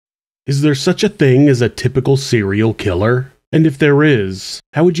Is there such a thing as a typical serial killer? And if there is,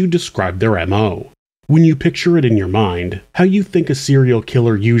 how would you describe their MO? When you picture it in your mind, how you think a serial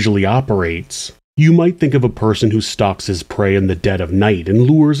killer usually operates, you might think of a person who stalks his prey in the dead of night and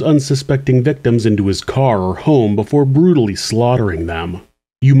lures unsuspecting victims into his car or home before brutally slaughtering them.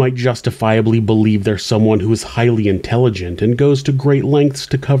 You might justifiably believe they're someone who is highly intelligent and goes to great lengths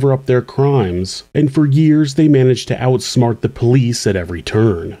to cover up their crimes, and for years they manage to outsmart the police at every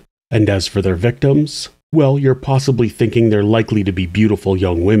turn. And as for their victims, well, you're possibly thinking they're likely to be beautiful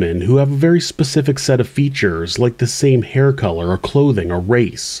young women who have a very specific set of features like the same hair color or clothing or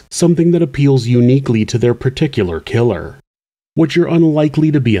race, something that appeals uniquely to their particular killer. What you're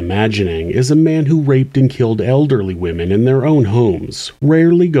unlikely to be imagining is a man who raped and killed elderly women in their own homes,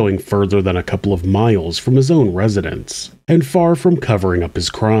 rarely going further than a couple of miles from his own residence, and far from covering up his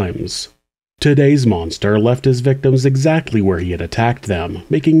crimes. Today's monster left his victims exactly where he had attacked them,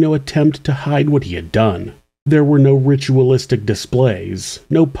 making no attempt to hide what he had done. There were no ritualistic displays,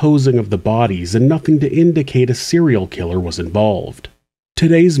 no posing of the bodies, and nothing to indicate a serial killer was involved.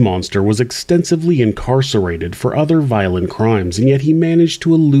 Today's monster was extensively incarcerated for other violent crimes, and yet he managed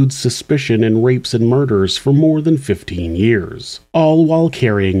to elude suspicion in rapes and murders for more than 15 years, all while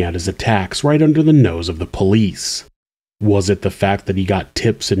carrying out his attacks right under the nose of the police. Was it the fact that he got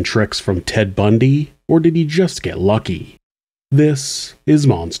tips and tricks from Ted Bundy, or did he just get lucky? This is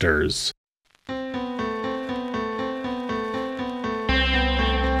Monsters.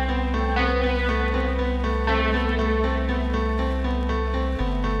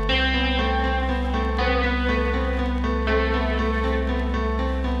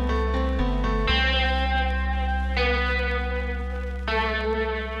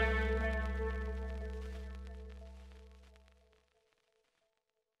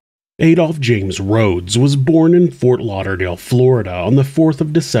 Adolph James Rhodes was born in Fort Lauderdale, Florida on the 4th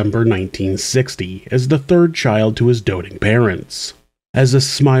of December 1960 as the third child to his doting parents. As a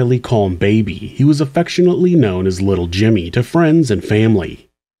smiley, calm baby, he was affectionately known as Little Jimmy to friends and family.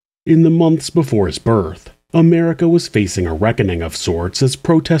 In the months before his birth, America was facing a reckoning of sorts as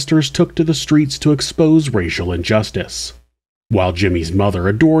protesters took to the streets to expose racial injustice. While Jimmy's mother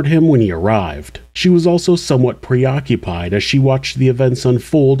adored him when he arrived, she was also somewhat preoccupied as she watched the events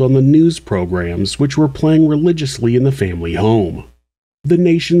unfold on the news programs which were playing religiously in the family home. The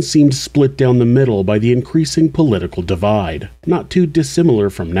nation seemed split down the middle by the increasing political divide, not too dissimilar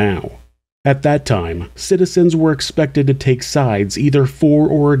from now. At that time, citizens were expected to take sides either for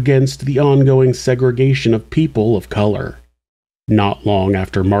or against the ongoing segregation of people of color. Not long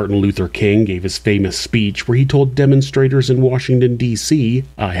after Martin Luther King gave his famous speech where he told demonstrators in Washington, D.C.,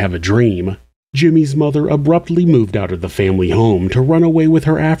 "I have a dream," Jimmy's mother abruptly moved out of the family home to run away with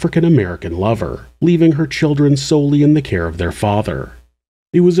her African-American lover, leaving her children solely in the care of their father.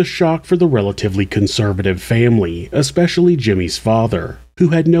 It was a shock for the relatively conservative family, especially Jimmy's father, who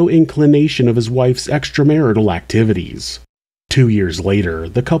had no inclination of his wife's extramarital activities. 2 years later,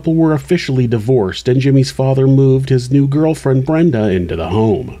 the couple were officially divorced and Jimmy's father moved his new girlfriend Brenda into the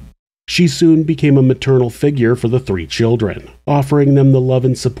home. She soon became a maternal figure for the 3 children, offering them the love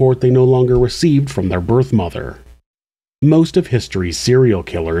and support they no longer received from their birth mother. Most of history's serial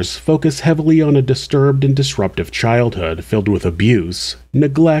killers focus heavily on a disturbed and disruptive childhood filled with abuse,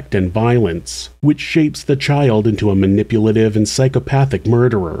 neglect, and violence, which shapes the child into a manipulative and psychopathic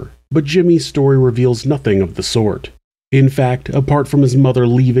murderer, but Jimmy's story reveals nothing of the sort. In fact, apart from his mother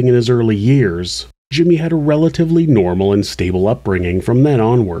leaving in his early years, Jimmy had a relatively normal and stable upbringing from then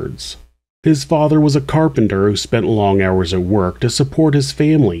onwards. His father was a carpenter who spent long hours at work to support his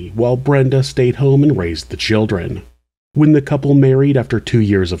family, while Brenda stayed home and raised the children. When the couple married after 2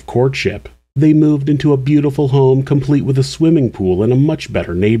 years of courtship, they moved into a beautiful home complete with a swimming pool in a much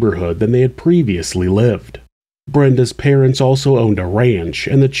better neighborhood than they had previously lived. Brenda's parents also owned a ranch,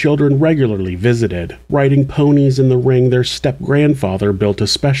 and the children regularly visited, riding ponies in the ring their step-grandfather built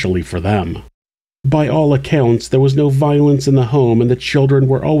especially for them. By all accounts, there was no violence in the home, and the children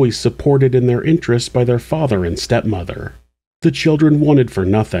were always supported in their interests by their father and stepmother. The children wanted for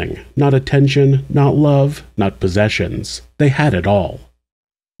nothing, not attention, not love, not possessions. They had it all.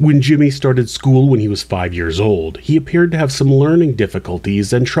 When Jimmy started school when he was 5 years old, he appeared to have some learning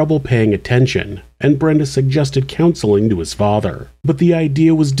difficulties and trouble paying attention, and Brenda suggested counseling to his father. But the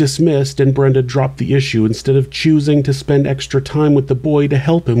idea was dismissed and Brenda dropped the issue instead of choosing to spend extra time with the boy to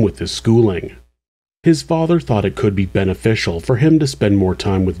help him with his schooling. His father thought it could be beneficial for him to spend more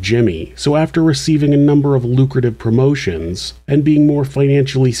time with Jimmy, so after receiving a number of lucrative promotions and being more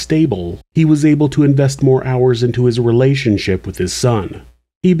financially stable, he was able to invest more hours into his relationship with his son.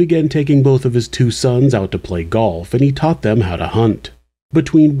 He began taking both of his 2 sons out to play golf, and he taught them how to hunt.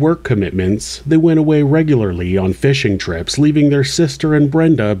 Between work commitments, they went away regularly on fishing trips, leaving their sister and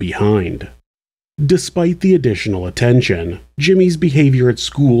Brenda behind. Despite the additional attention, Jimmy's behavior at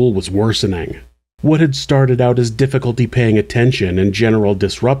school was worsening. What had started out as difficulty paying attention and general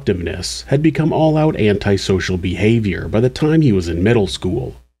disruptiveness had become all-out antisocial behavior by the time he was in middle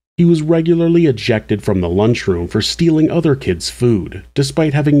school. He was regularly ejected from the lunchroom for stealing other kids' food,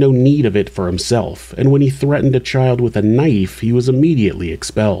 despite having no need of it for himself, and when he threatened a child with a knife, he was immediately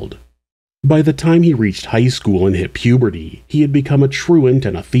expelled. By the time he reached high school and hit puberty, he had become a truant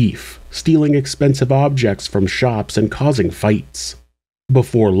and a thief, stealing expensive objects from shops and causing fights.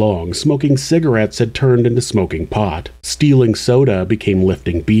 Before long, smoking cigarettes had turned into smoking pot, stealing soda became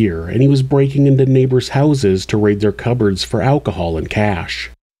lifting beer, and he was breaking into neighbors' houses to raid their cupboards for alcohol and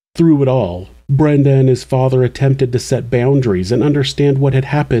cash. Through it all, Brenda and his father attempted to set boundaries and understand what had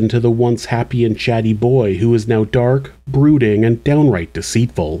happened to the once happy and chatty boy who was now dark, brooding, and downright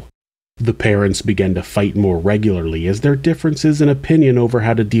deceitful. The parents began to fight more regularly as their differences in opinion over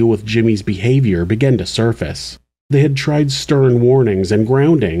how to deal with Jimmy's behavior began to surface. They had tried stern warnings and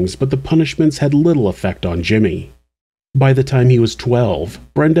groundings, but the punishments had little effect on Jimmy. By the time he was 12,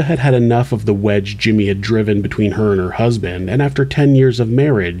 Brenda had had enough of the wedge Jimmy had driven between her and her husband, and after 10 years of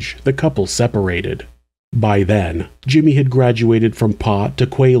marriage, the couple separated. By then, Jimmy had graduated from pot to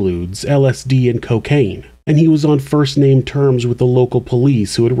Quaaludes, LSD, and cocaine, and he was on first-name terms with the local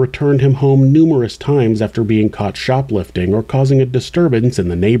police who had returned him home numerous times after being caught shoplifting or causing a disturbance in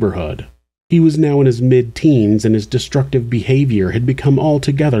the neighborhood. He was now in his mid-teens, and his destructive behavior had become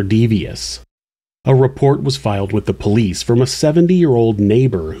altogether devious. A report was filed with the police from a 70-year-old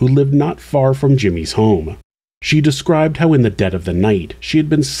neighbor who lived not far from Jimmy's home. She described how in the dead of the night she had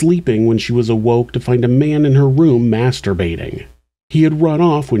been sleeping when she was awoke to find a man in her room masturbating. He had run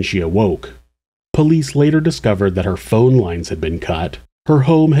off when she awoke. Police later discovered that her phone lines had been cut, her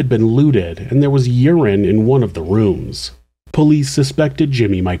home had been looted, and there was urine in one of the rooms. Police suspected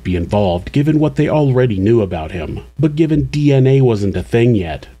Jimmy might be involved given what they already knew about him, but given DNA wasn't a thing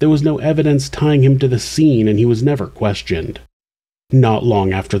yet, there was no evidence tying him to the scene and he was never questioned. Not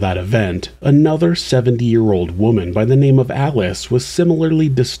long after that event, another 70-year-old woman by the name of Alice was similarly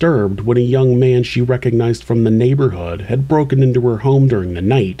disturbed when a young man she recognized from the neighborhood had broken into her home during the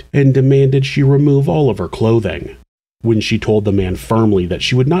night and demanded she remove all of her clothing. When she told the man firmly that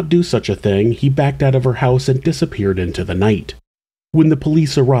she would not do such a thing, he backed out of her house and disappeared into the night. When the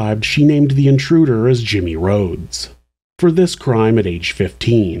police arrived, she named the intruder as Jimmy Rhodes. For this crime at age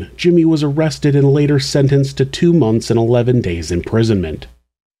 15, Jimmy was arrested and later sentenced to 2 months and 11 days imprisonment.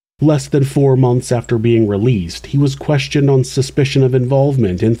 Less than 4 months after being released, he was questioned on suspicion of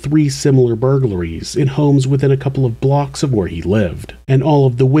involvement in 3 similar burglaries in homes within a couple of blocks of where he lived, and all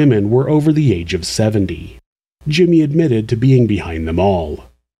of the women were over the age of 70. Jimmy admitted to being behind them all.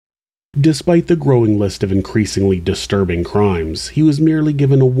 Despite the growing list of increasingly disturbing crimes, he was merely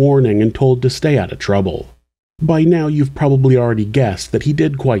given a warning and told to stay out of trouble. By now you've probably already guessed that he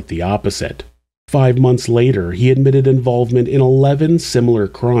did quite the opposite. 5 months later, he admitted involvement in 11 similar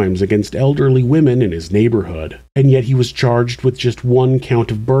crimes against elderly women in his neighborhood, and yet he was charged with just 1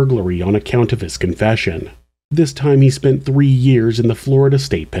 count of burglary on account of his confession. This time he spent 3 years in the Florida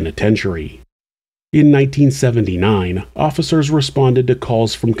State Penitentiary. In 1979, officers responded to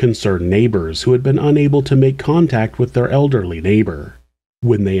calls from concerned neighbors who had been unable to make contact with their elderly neighbor.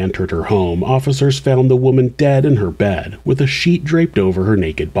 When they entered her home, officers found the woman dead in her bed, with a sheet draped over her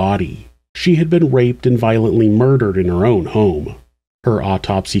naked body. She had been raped and violently murdered in her own home. Her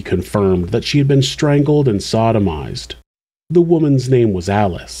autopsy confirmed that she had been strangled and sodomized. The woman's name was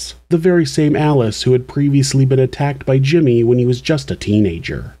Alice, the very same Alice who had previously been attacked by Jimmy when he was just a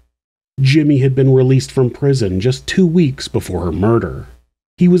teenager. Jimmy had been released from prison just 2 weeks before her murder.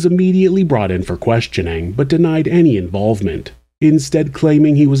 He was immediately brought in for questioning, but denied any involvement, instead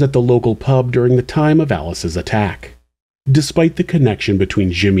claiming he was at the local pub during the time of Alice's attack. Despite the connection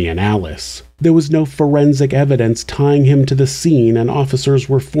between Jimmy and Alice, there was no forensic evidence tying him to the scene, and officers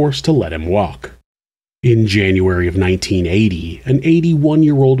were forced to let him walk. In January of 1980, an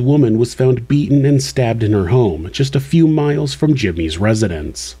 81-year-old woman was found beaten and stabbed in her home, just a few miles from Jimmy's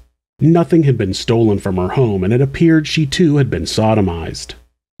residence. Nothing had been stolen from her home, and it appeared she too had been sodomized.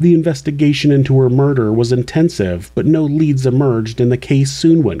 The investigation into her murder was intensive, but no leads emerged and the case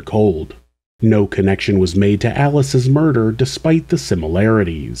soon went cold. No connection was made to Alice's murder despite the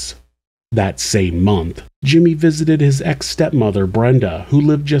similarities. That same month, Jimmy visited his ex-stepmother Brenda, who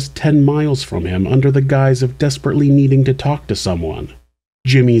lived just 10 miles from him, under the guise of desperately needing to talk to someone.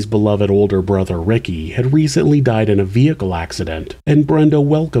 Jimmy's beloved older brother Ricky had recently died in a vehicle accident, and Brenda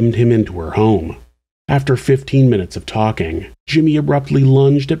welcomed him into her home. After 15 minutes of talking, Jimmy abruptly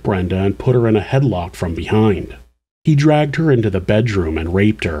lunged at Brenda and put her in a headlock from behind. He dragged her into the bedroom and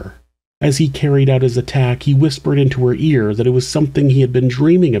raped her. As he carried out his attack, he whispered into her ear that it was something he had been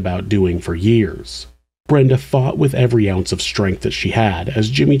dreaming about doing for years. Brenda fought with every ounce of strength that she had as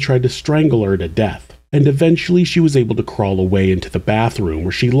Jimmy tried to strangle her to death, and eventually she was able to crawl away into the bathroom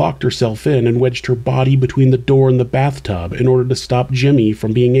where she locked herself in and wedged her body between the door and the bathtub in order to stop Jimmy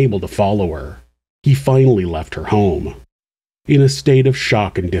from being able to follow her. He finally left her home. In a state of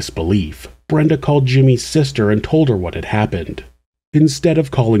shock and disbelief, Brenda called Jimmy's sister and told her what had happened. Instead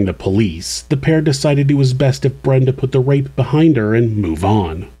of calling the police, the pair decided it was best if Brenda put the rape behind her and move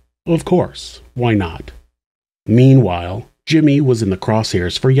on. Of course, why not? Meanwhile, Jimmy was in the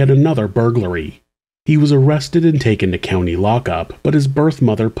crosshairs for yet another burglary. He was arrested and taken to county lockup, but his birth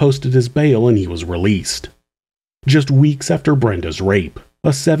mother posted his bail and he was released. Just weeks after Brenda's rape, a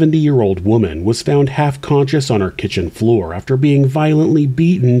 70-year-old woman was found half-conscious on her kitchen floor after being violently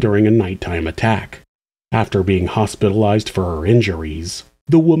beaten during a nighttime attack. After being hospitalized for her injuries,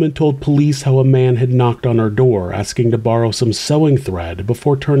 the woman told police how a man had knocked on her door asking to borrow some sewing thread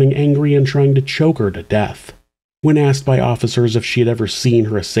before turning angry and trying to choke her to death. When asked by officers if she had ever seen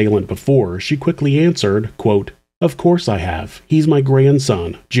her assailant before, she quickly answered, quote, "Of course I have. He's my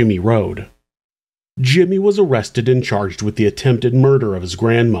grandson, Jimmy Rode." Jimmy was arrested and charged with the attempted murder of his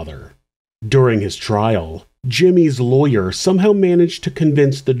grandmother. During his trial, Jimmy's lawyer somehow managed to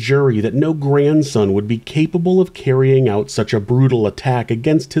convince the jury that no grandson would be capable of carrying out such a brutal attack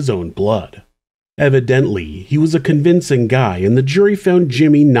against his own blood. Evidently, he was a convincing guy and the jury found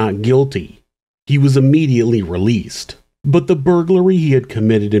Jimmy not guilty. He was immediately released. But the burglary he had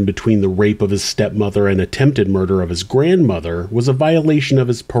committed in between the rape of his stepmother and attempted murder of his grandmother was a violation of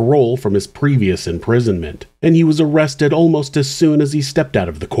his parole from his previous imprisonment, and he was arrested almost as soon as he stepped out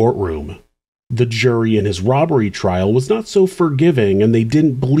of the courtroom. The jury in his robbery trial was not so forgiving, and they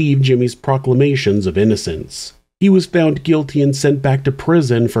didn't believe Jimmy's proclamations of innocence. He was found guilty and sent back to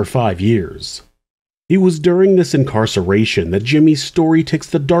prison for 5 years. It was during this incarceration that Jimmy's story takes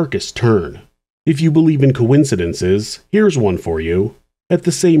the darkest turn. If you believe in coincidences, here's one for you. At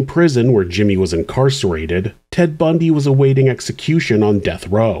the same prison where Jimmy was incarcerated, Ted Bundy was awaiting execution on death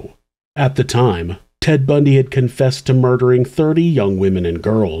row. At the time, Ted Bundy had confessed to murdering 30 young women and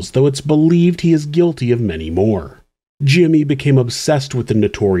girls, though it's believed he is guilty of many more. Jimmy became obsessed with the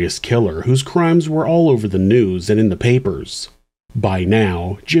notorious killer, whose crimes were all over the news and in the papers. By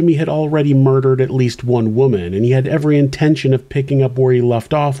now, Jimmy had already murdered at least one woman, and he had every intention of picking up where he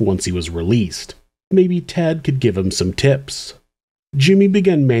left off once he was released. Maybe Ted could give him some tips. Jimmy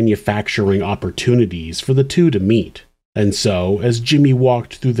began manufacturing opportunities for the two to meet, and so, as Jimmy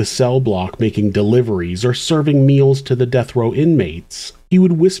walked through the cell block making deliveries or serving meals to the death row inmates, he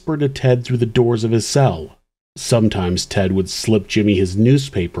would whisper to Ted through the doors of his cell. Sometimes Ted would slip Jimmy his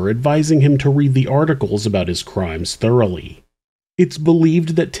newspaper, advising him to read the articles about his crimes thoroughly. It's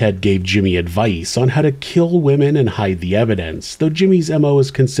believed that Ted gave Jimmy advice on how to kill women and hide the evidence, though Jimmy's MO is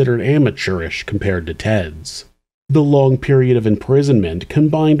considered amateurish compared to Ted's. The long period of imprisonment,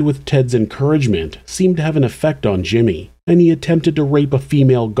 combined with Ted's encouragement, seemed to have an effect on Jimmy, and he attempted to rape a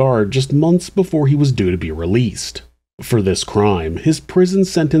female guard just months before he was due to be released. For this crime, his prison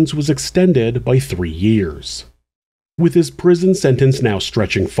sentence was extended by 3 years. With his prison sentence now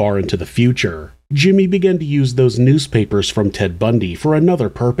stretching far into the future, Jimmy began to use those newspapers from Ted Bundy for another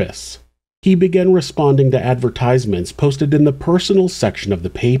purpose. He began responding to advertisements posted in the personal section of the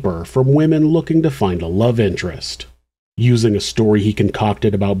paper from women looking to find a love interest. Using a story he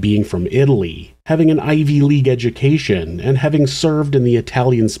concocted about being from Italy, having an Ivy League education, and having served in the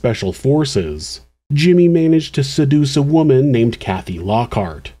Italian Special Forces, Jimmy managed to seduce a woman named Kathy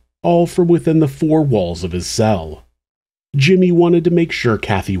Lockhart, all from within the 4 walls of his cell. Jimmy wanted to make sure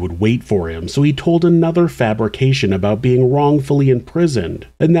Kathy would wait for him, so he told another fabrication about being wrongfully imprisoned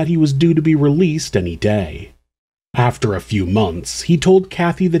and that he was due to be released any day. After a few months, he told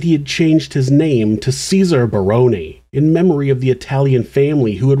Kathy that he had changed his name to Cesar Barone in memory of the Italian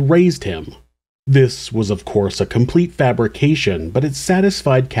family who had raised him. This was of course a complete fabrication, but it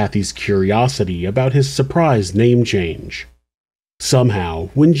satisfied Kathy's curiosity about his surprise name change. Somehow,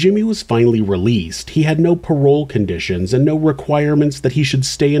 when Jimmy was finally released, he had no parole conditions and no requirements that he should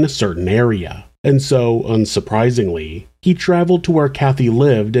stay in a certain area. And so, unsurprisingly, he traveled to where Kathy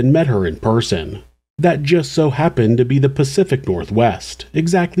lived and met her in person. That just so happened to be the Pacific Northwest,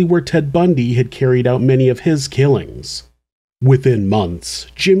 exactly where Ted Bundy had carried out many of his killings. Within months,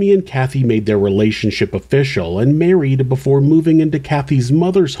 Jimmy and Kathy made their relationship official and married before moving into Kathy's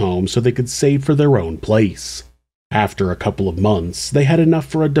mother's home so they could save for their own place. After a couple of months, they had enough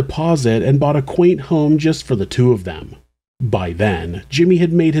for a deposit and bought a quaint home just for the two of them. By then, Jimmy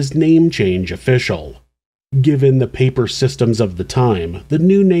had made his name change official. Given the paper systems of the time, the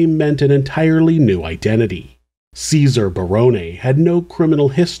new name meant an entirely new identity. Cesar Barone had no criminal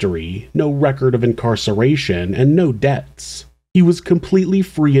history, no record of incarceration, and no debts. He was completely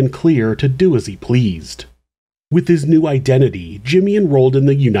free and clear to do as he pleased. With his new identity, Jimmy enrolled in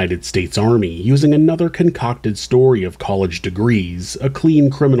the United States Army using another concocted story of college degrees, a clean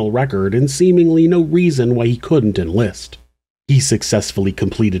criminal record, and seemingly no reason why he couldn't enlist. He successfully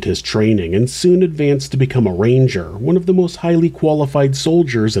completed his training and soon advanced to become a ranger, one of the most highly qualified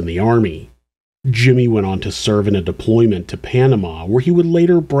soldiers in the Army. Jimmy went on to serve in a deployment to Panama, where he would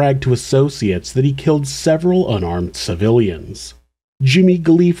later brag to associates that he killed several unarmed civilians. Jimmy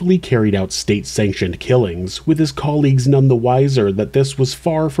gleefully carried out state-sanctioned killings, with his colleagues none the wiser that this was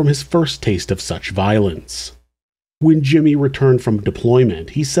far from his first taste of such violence. When Jimmy returned from deployment,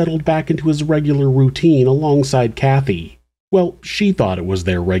 he settled back into his regular routine alongside Kathy. Well, she thought it was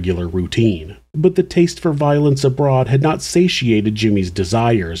their regular routine, but the taste for violence abroad had not satiated Jimmy's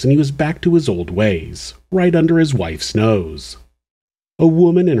desires, and he was back to his old ways, right under his wife's nose. A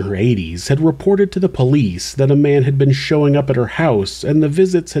woman in her 80s had reported to the police that a man had been showing up at her house, and the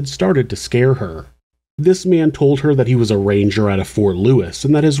visits had started to scare her. This man told her that he was a ranger out of Fort Lewis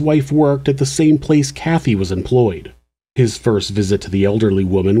and that his wife worked at the same place Kathy was employed. His first visit to the elderly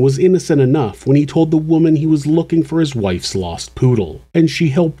woman was innocent enough when he told the woman he was looking for his wife's lost poodle, and she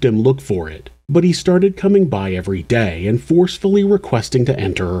helped him look for it. But he started coming by every day and forcefully requesting to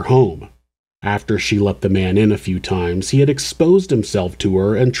enter her home. After she let the man in a few times, he had exposed himself to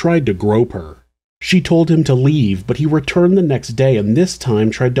her and tried to grope her. She told him to leave, but he returned the next day and this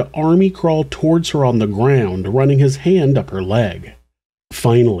time tried to army crawl towards her on the ground, running his hand up her leg.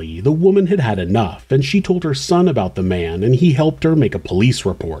 Finally, the woman had had enough, and she told her son about the man, and he helped her make a police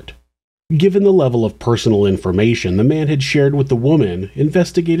report. Given the level of personal information the man had shared with the woman,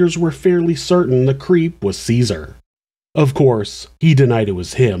 investigators were fairly certain the creep was Cesar. Of course, he denied it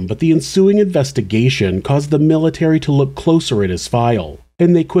was him, but the ensuing investigation caused the military to look closer at his file,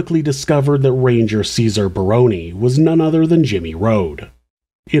 and they quickly discovered that Ranger Cesar Barone was none other than Jimmy Rode.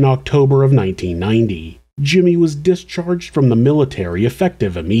 In October of 1990, Jimmy was discharged from the military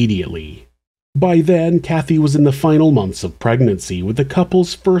effective immediately. By then, Kathy was in the final months of pregnancy with the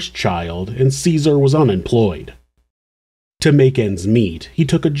couple's first child, and Cesar was unemployed. To make ends meet, he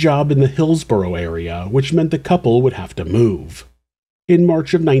took a job in the Hillsborough area, which meant the couple would have to move. In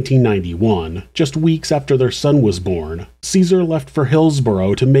March of 1991, just weeks after their son was born, Cesar left for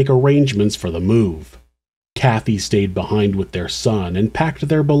Hillsborough to make arrangements for the move. Kathy stayed behind with their son and packed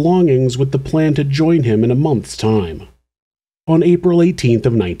their belongings with the plan to join him in a month's time. On April 18th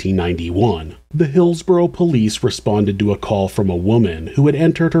of 1991, the Hillsborough police responded to a call from a woman who had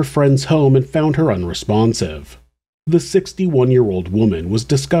entered her friend's home and found her unresponsive. The 61-year-old woman was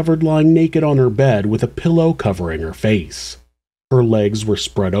discovered lying naked on her bed with a pillow covering her face. Her legs were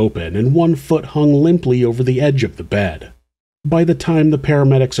spread open and one foot hung limply over the edge of the bed. By the time the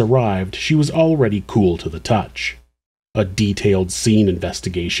paramedics arrived, she was already cool to the touch. A detailed scene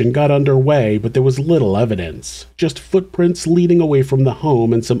investigation got underway, but there was little evidence, just footprints leading away from the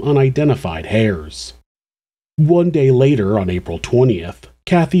home and some unidentified hairs. One day later, on April 20th,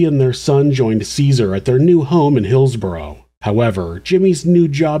 Kathy and their son joined Cesar at their new home in Hillsborough. However, Jimmy's new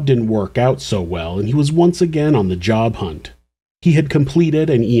job didn't work out so well, and he was once again on the job hunt. He had completed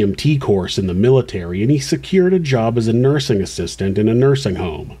an EMT course in the military, and he secured a job as a nursing assistant in a nursing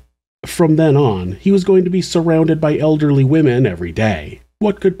home. From then on, he was going to be surrounded by elderly women every day.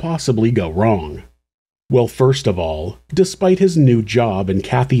 What could possibly go wrong? Well, first of all, despite his new job and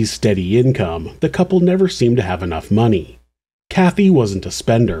Kathy's steady income, the couple never seemed to have enough money. Kathy wasn't a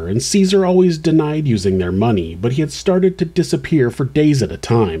spender, and Cesar always denied using their money, but he had started to disappear for days at a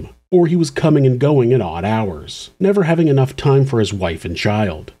time, or he was coming and going at odd hours, never having enough time for his wife and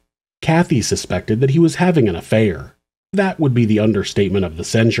child. Kathy suspected that he was having an affair. That would be the understatement of the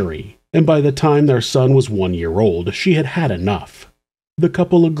century, and by the time their son was 1 year old, she had had enough. The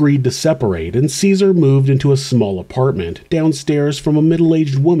couple agreed to separate, and Cesar moved into a small apartment downstairs from a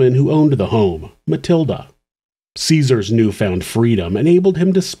middle-aged woman who owned the home, Matilda. Cesar's newfound freedom enabled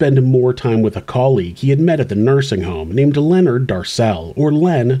him to spend more time with a colleague he had met at the nursing home named Leonard Darcell, or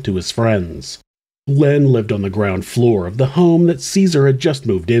Len to his friends. Len lived on the ground floor of the home that Cesar had just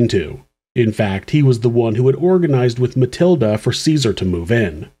moved into. In fact, he was the one who had organized with Matilda for Cesar to move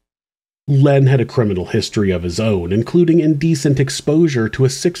in. Len had a criminal history of his own, including indecent exposure to a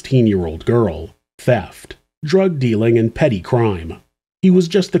 16-year-old girl, theft, drug dealing, and petty crime. He was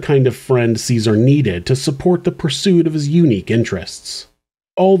just the kind of friend Cesar needed to support the pursuit of his unique interests.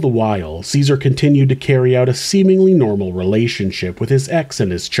 All the while, Cesar continued to carry out a seemingly normal relationship with his ex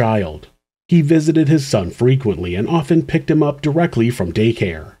and his child. He visited his son frequently and often picked him up directly from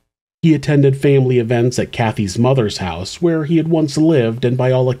daycare. He attended family events at Kathy's mother's house, where he had once lived, and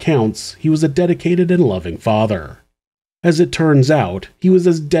by all accounts, he was a dedicated and loving father. As it turns out, he was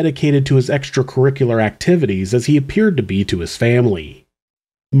as dedicated to his extracurricular activities as he appeared to be to his family.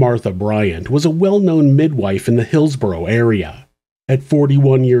 Martha Bryant was a well-known midwife in the Hillsborough area. At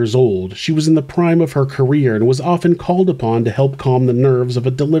 41 years old, she was in the prime of her career and was often called upon to help calm the nerves of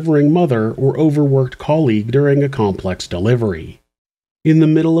a delivering mother or overworked colleague during a complex delivery. In the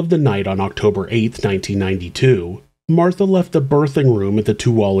middle of the night on October 8, 1992, Martha left the birthing room at the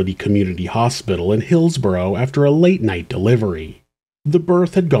Tuolity Community Hospital in Hillsborough after a late-night delivery. The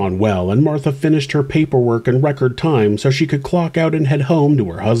birth had gone well, and Martha finished her paperwork in record time so she could clock out and head home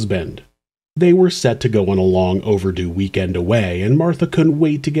to her husband. They were set to go on a long overdue weekend away, and Martha couldn't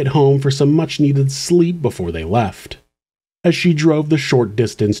wait to get home for some much-needed sleep before they left. As she drove the short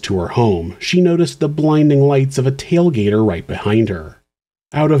distance to her home, she noticed the blinding lights of a tailgater right behind her.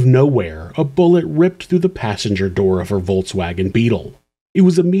 Out of nowhere, a bullet ripped through the passenger door of her Volkswagen Beetle. It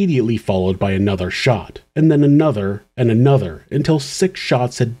was immediately followed by another shot, and then another, and another, until 6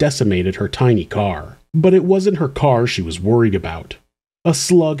 shots had decimated her tiny car. But it wasn't her car she was worried about. A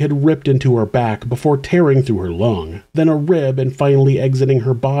slug had ripped into her back before tearing through her lung, then a rib and finally exiting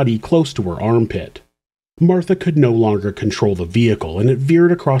her body close to her armpit. Martha could no longer control the vehicle, and it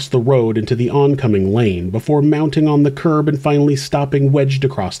veered across the road into the oncoming lane before mounting on the curb and finally stopping wedged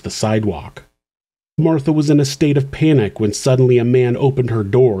across the sidewalk. Martha was in a state of panic when suddenly a man opened her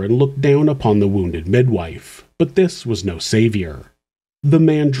door and looked down upon the wounded midwife, but this was no savior. The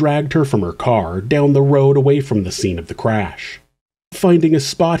man dragged her from her car, down the road away from the scene of the crash. Finding a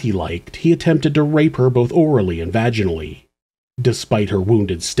spot he liked, he attempted to rape her both orally and vaginally. Despite her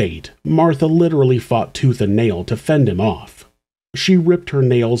wounded state, Martha literally fought tooth and nail to fend him off. She ripped her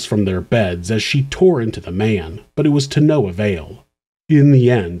nails from their beds as she tore into the man, but it was to no avail. In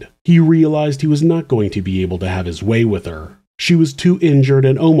the end, he realized he was not going to be able to have his way with her. She was too injured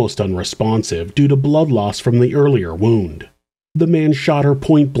and almost unresponsive due to blood loss from the earlier wound. The man shot her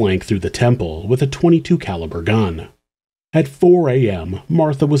point blank through the temple with a .22 caliber gun. At 4 a.m.,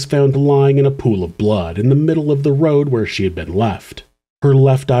 Martha was found lying in a pool of blood in the middle of the road where she had been left. Her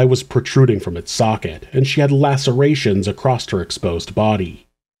left eye was protruding from its socket, and she had lacerations across her exposed body.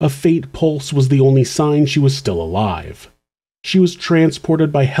 A faint pulse was the only sign she was still alive. She was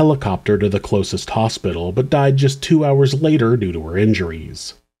transported by helicopter to the closest hospital, but died just 2 hours later due to her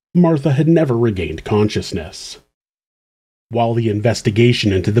injuries. Martha had never regained consciousness. While the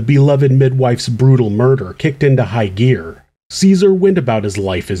investigation into the beloved midwife's brutal murder kicked into high gear, Cesar went about his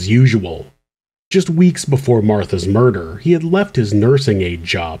life as usual. Just weeks before Martha's murder, he had left his nursing aide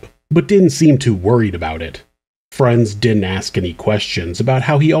job, but didn't seem too worried about it. Friends didn't ask any questions about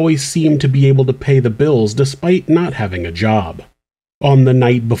how he always seemed to be able to pay the bills despite not having a job. On the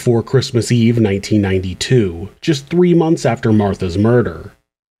night before Christmas Eve 1992, just 3 months after Martha's murder,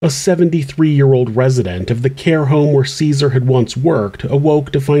 a 73-year-old resident of the care home where Cesar had once worked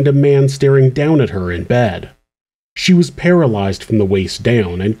awoke to find a man staring down at her in bed. She was paralyzed from the waist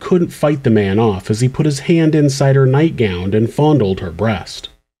down and couldn't fight the man off as he put his hand inside her nightgown and fondled her breast.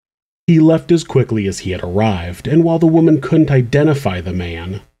 He left as quickly as he had arrived, and while the woman couldn't identify the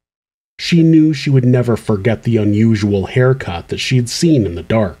man, she knew she would never forget the unusual haircut that she had seen in the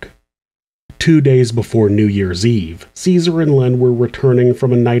dark. 2 days before New Year's Eve, Cesar and Len were returning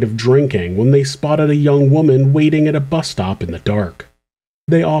from a night of drinking when they spotted a young woman waiting at a bus stop in the dark.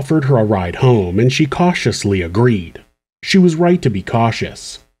 They offered her a ride home, and she cautiously agreed. She was right to be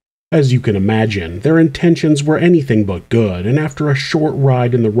cautious. As you can imagine, their intentions were anything but good, and after a short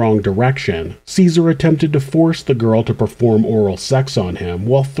ride in the wrong direction, Cesar attempted to force the girl to perform oral sex on him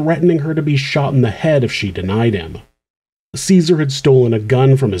while threatening her to be shot in the head if she denied him. Cesar had stolen a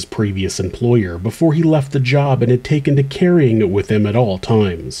gun from his previous employer before he left the job and had taken to carrying it with him at all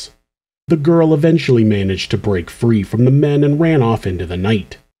times. The girl eventually managed to break free from the men and ran off into the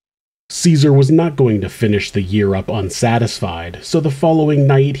night. Cesar was not going to finish the year up unsatisfied, so the following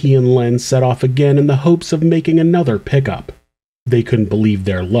night he and Len set off again in the hopes of making another pickup. They couldn't believe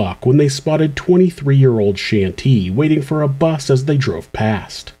their luck when they spotted 23-year-old Shanti waiting for a bus as they drove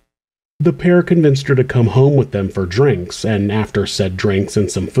past. The pair convinced her to come home with them for drinks, and after said drinks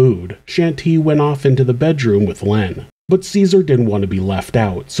and some food, Shanti went off into the bedroom with Len. But Cesar didn't want to be left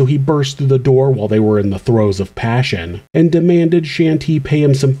out, so he burst through the door while they were in the throes of passion, and demanded Shanti pay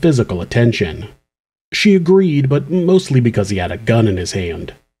him some physical attention. She agreed, but mostly because he had a gun in his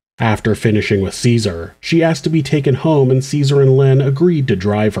hand. After finishing with Cesar, she asked to be taken home and Cesar and Lynn agreed to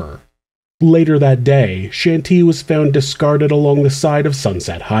drive her. Later that day, Shanti was found discarded along the side of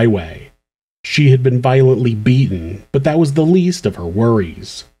Sunset Highway. She had been violently beaten, but that was the least of her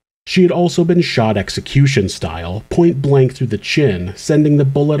worries. She had also been shot execution style, point blank through the chin, sending the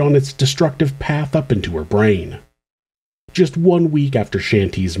bullet on its destructive path up into her brain. Just 1 week after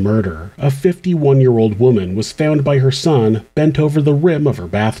Shanti's murder, a 51-year-old woman was found by her son bent over the rim of her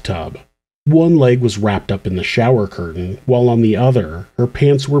bathtub. One leg was wrapped up in the shower curtain, while on the other, her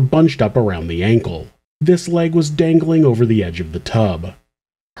pants were bunched up around the ankle. This leg was dangling over the edge of the tub.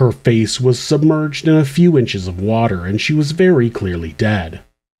 Her face was submerged in a few inches of water, and she was very clearly dead.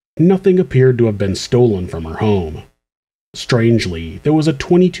 Nothing appeared to have been stolen from her home. Strangely, there was a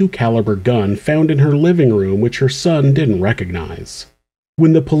 .22 caliber gun found in her living room which her son didn't recognize.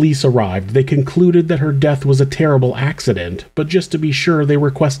 When the police arrived, they concluded that her death was a terrible accident, but just to be sure they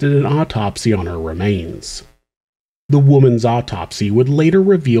requested an autopsy on her remains. The woman's autopsy would later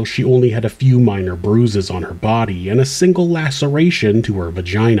reveal she only had a few minor bruises on her body and a single laceration to her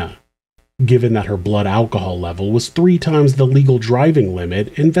vagina. Given that her blood alcohol level was 3 times the legal driving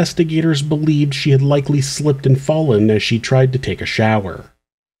limit, investigators believed she had likely slipped and fallen as she tried to take a shower.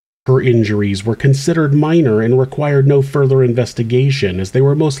 Her injuries were considered minor and required no further investigation as they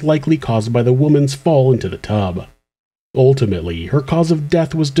were most likely caused by the woman's fall into the tub. Ultimately, her cause of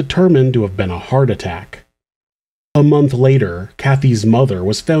death was determined to have been a heart attack. A month later, Kathy's mother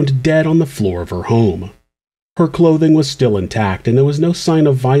was found dead on the floor of her home. Her clothing was still intact and there was no sign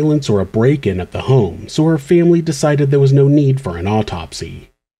of violence or a break-in at the home, so her family decided there was no need for an autopsy.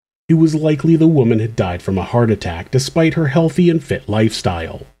 It was likely the woman had died from a heart attack despite her healthy and fit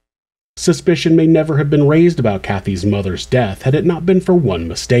lifestyle. Suspicion may never have been raised about Kathy's mother's death had it not been for one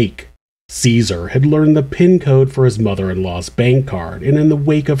mistake. Cesar had learned the PIN code for his mother-in-law's bank card, and in the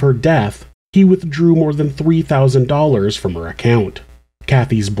wake of her death, he withdrew more than $3,000 from her account.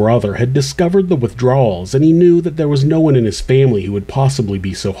 Kathy's brother had discovered the withdrawals, and he knew that there was no one in his family who would possibly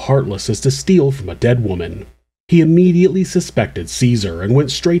be so heartless as to steal from a dead woman. He immediately suspected Cesar and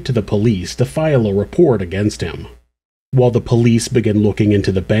went straight to the police to file a report against him. While the police began looking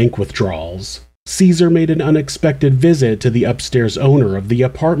into the bank withdrawals, Cesar made an unexpected visit to the upstairs owner of the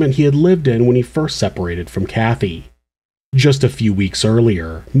apartment he had lived in when he first separated from Kathy. Just a few weeks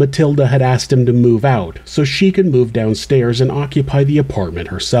earlier, Matilda had asked him to move out so she could move downstairs and occupy the apartment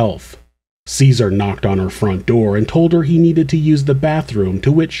herself. Cesar knocked on her front door and told her he needed to use the bathroom,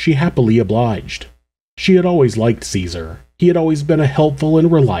 to which she happily obliged. She had always liked Cesar. He had always been a helpful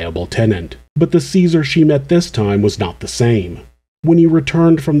and reliable tenant, but the Cesar she met this time was not the same. When he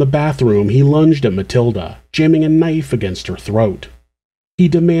returned from the bathroom, he lunged at Matilda, jamming a knife against her throat. He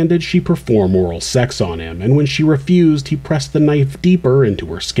demanded she perform oral sex on him, and when she refused, he pressed the knife deeper into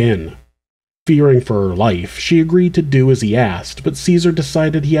her skin. Fearing for her life, she agreed to do as he asked, but Cesar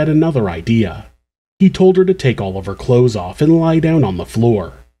decided he had another idea. He told her to take all of her clothes off and lie down on the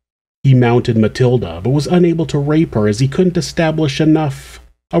floor. He mounted Matilda, but was unable to rape her as he couldn't establish enough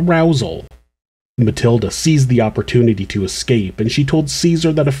arousal. Matilda seized the opportunity to escape, and she told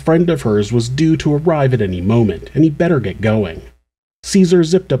Cesar that a friend of hers was due to arrive at any moment, and he better get going. Cesar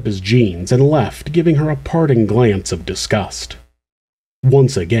zipped up his jeans and left, giving her a parting glance of disgust.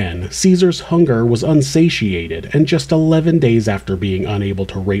 Once again, Cesar's hunger was unsatiated, and just 11 days after being unable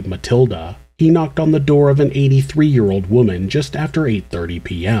to rape Matilda, he knocked on the door of an 83-year-old woman just after 8:30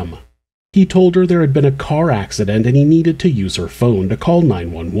 p.m. He told her there had been a car accident and he needed to use her phone to call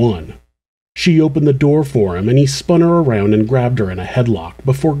 911. She opened the door for him and he spun her around and grabbed her in a headlock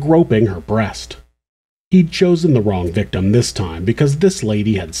before groping her breast. He'd chosen the wrong victim this time because this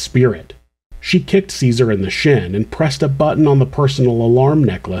lady had spirit. She kicked Cesar in the shin and pressed a button on the personal alarm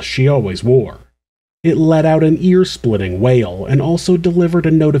necklace she always wore. It let out an ear-splitting wail and also delivered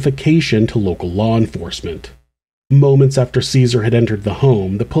a notification to local law enforcement. Moments after Cesar had entered the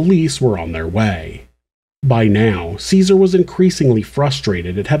home, the police were on their way. By now, Cesar was increasingly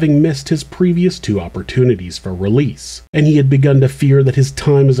frustrated at having missed his previous 2 opportunities for release, and he had begun to fear that his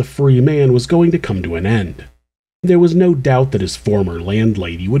time as a free man was going to come to an end. There was no doubt that his former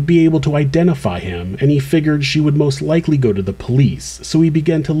landlady would be able to identify him, and he figured she would most likely go to the police, so he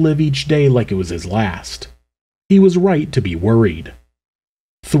began to live each day like it was his last. He was right to be worried.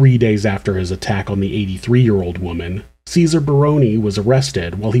 3 days after his attack on the 83-year-old woman, Cesar Barone was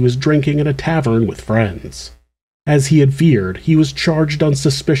arrested while he was drinking at a tavern with friends. As he had feared, he was charged on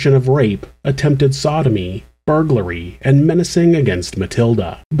suspicion of rape, attempted sodomy, burglary, and menacing against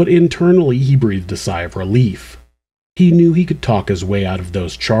Matilda, but internally he breathed a sigh of relief. He knew he could talk his way out of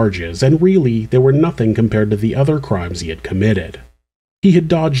those charges, and really, they were nothing compared to the other crimes he had committed. He had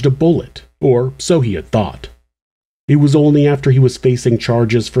dodged a bullet, or so he had thought. It was only after he was facing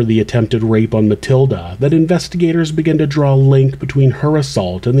charges for the attempted rape on Matilda that investigators began to draw a link between her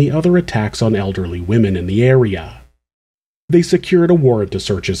assault and the other attacks on elderly women in the area. They secured a warrant to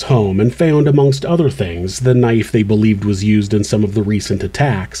search his home and found, amongst other things, the knife they believed was used in some of the recent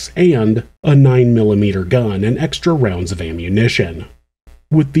attacks, and a 9mm gun and extra rounds of ammunition.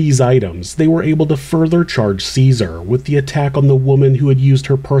 With these items, they were able to further charge Cesar with the attack on the woman who had used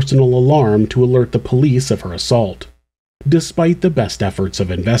her personal alarm to alert the police of her assault. Despite the best efforts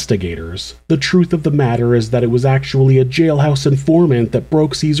of investigators, the truth of the matter is that it was actually a jailhouse informant that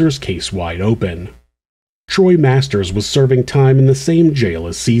broke Cesar's case wide open. Troy Masters was serving time in the same jail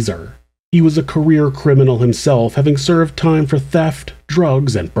as Cesar. He was a career criminal himself, having served time for theft,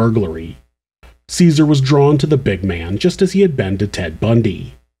 drugs, and burglary. Cesar was drawn to the big man just as he had been to Ted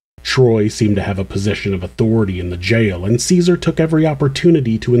Bundy. Troy seemed to have a position of authority in the jail, and Cesar took every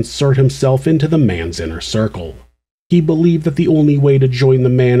opportunity to insert himself into the man's inner circle. He believed that the only way to join the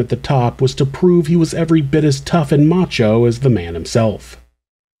man at the top was to prove he was every bit as tough and macho as the man himself.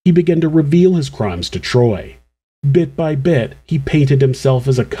 He began to reveal his crimes to Troy. Bit by bit, he painted himself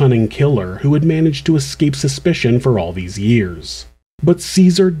as a cunning killer who had managed to escape suspicion for all these years. But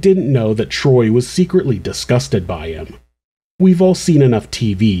Cesar didn't know that Troy was secretly disgusted by him. We've all seen enough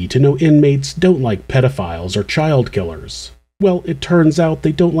TV to know inmates don't like pedophiles or child killers. Well, it turns out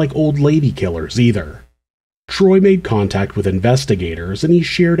they don't like old lady killers either. Troy made contact with investigators, and he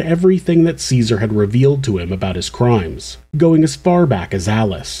shared everything that Cesar had revealed to him about his crimes, going as far back as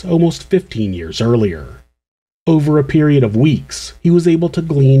Alice, almost 15 years earlier. Over a period of weeks, he was able to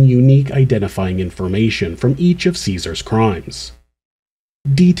glean unique identifying information from each of Cesar's crimes.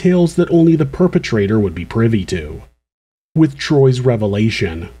 Details that only the perpetrator would be privy to. With Troy's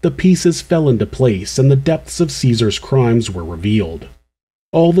revelation, the pieces fell into place and the depths of Cesar's crimes were revealed.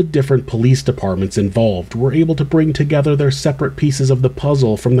 All the different police departments involved were able to bring together their separate pieces of the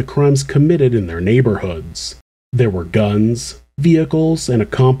puzzle from the crimes committed in their neighborhoods. There were guns, vehicles, and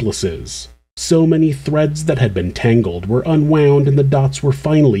accomplices. So many threads that had been tangled were unwound and the dots were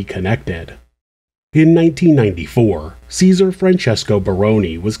finally connected. In 1994, Cesar Francesco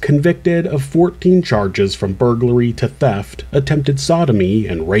Barone was convicted of 14 charges from burglary to theft, attempted sodomy,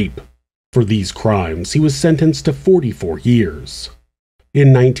 and rape. For these crimes, he was sentenced to 44 years.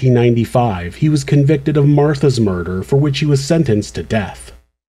 In 1995, he was convicted of Martha's murder, for which he was sentenced to death.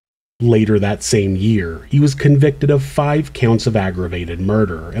 Later that same year, he was convicted of 5 counts of aggravated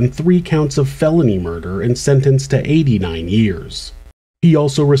murder and 3 counts of felony murder and sentenced to 89 years. He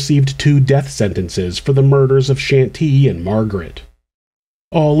also received 2 death sentences for the murders of Shanti and Margaret.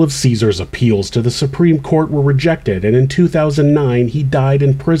 All of Cesar's appeals to the Supreme Court were rejected, and in 2009 he died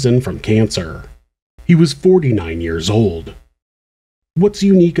in prison from cancer. He was 49 years old. What's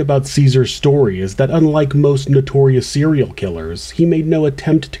unique about Cesar's story is that unlike most notorious serial killers, he made no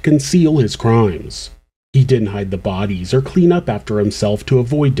attempt to conceal his crimes. He didn't hide the bodies or clean up after himself to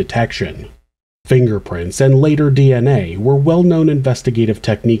avoid detection. Fingerprints and later DNA were well-known investigative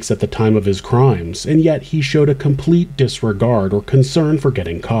techniques at the time of his crimes, and yet he showed a complete disregard or concern for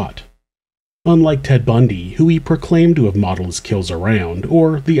getting caught. Unlike Ted Bundy, who he proclaimed to have modeled his kills around,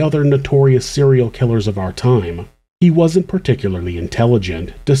 or the other notorious serial killers of our time, he wasn't particularly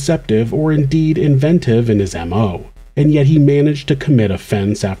intelligent, deceptive, or indeed inventive in his MO, and yet he managed to commit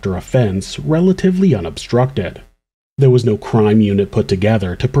offense after offense relatively unobstructed. There was no crime unit put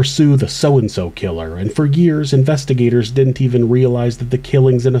together to pursue the so-and-so killer, and for years investigators didn't even realize that the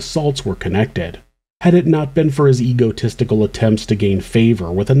killings and assaults were connected. Had it not been for his egotistical attempts to gain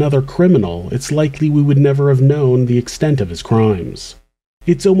favor with another criminal, it's likely we would never have known the extent of his crimes.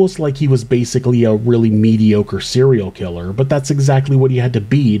 It's almost like he was basically a really mediocre serial killer, but that's exactly what he had to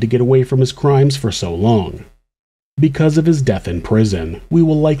be to get away from his crimes for so long. Because of his death in prison, we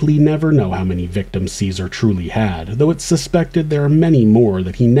will likely never know how many victims Cesar truly had, though it's suspected there are many more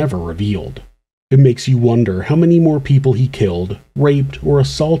that he never revealed. It makes you wonder how many more people he killed, raped, or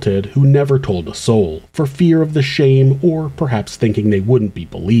assaulted who never told a soul, for fear of the shame or perhaps thinking they wouldn't be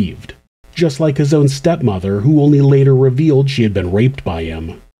believed. Just like his own stepmother, who only later revealed she had been raped by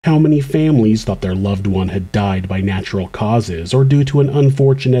him. How many families thought their loved one had died by natural causes or due to an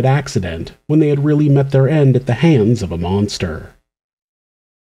unfortunate accident, when they had really met their end at the hands of a monster?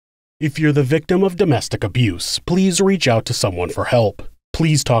 If you're the victim of domestic abuse, please reach out to someone for help.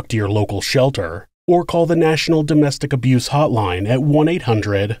 Please talk to your local shelter, or call the National Domestic Abuse Hotline at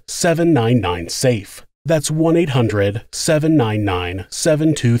 1-800-799-SAFE. That's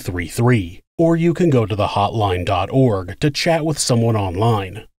 1-800-799-7233. or you can go to the hotline.org to chat with someone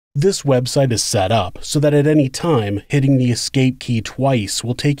online. This website is set up so that at any time, hitting the escape key twice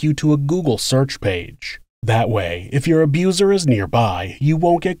will take you to a Google search page. That way, if your abuser is nearby, you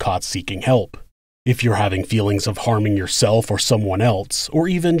won't get caught seeking help. If you're having feelings of harming yourself or someone else, or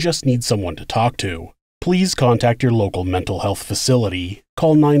even just need someone to talk to, please contact your local mental health facility,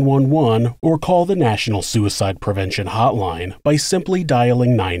 call 911, or call the National Suicide Prevention Hotline by simply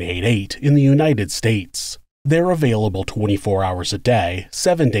dialing 988 in the United States. They're available 24 hours a day,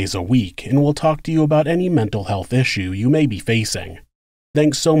 7 days a week, and will talk to you about any mental health issue you may be facing.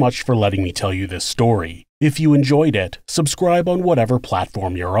 Thanks so much for letting me tell you this story. If you enjoyed it, subscribe on whatever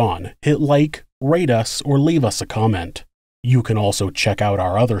platform you're on, hit like, rate us, or leave us a comment. You can also check out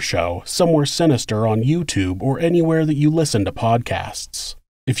our other show, Somewhere Sinister, on YouTube or anywhere that you listen to podcasts.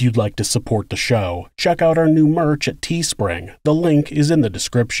 If you'd like to support the show, check out our new merch at Teespring. The link is in the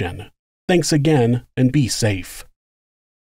description. Thanks again, and be safe.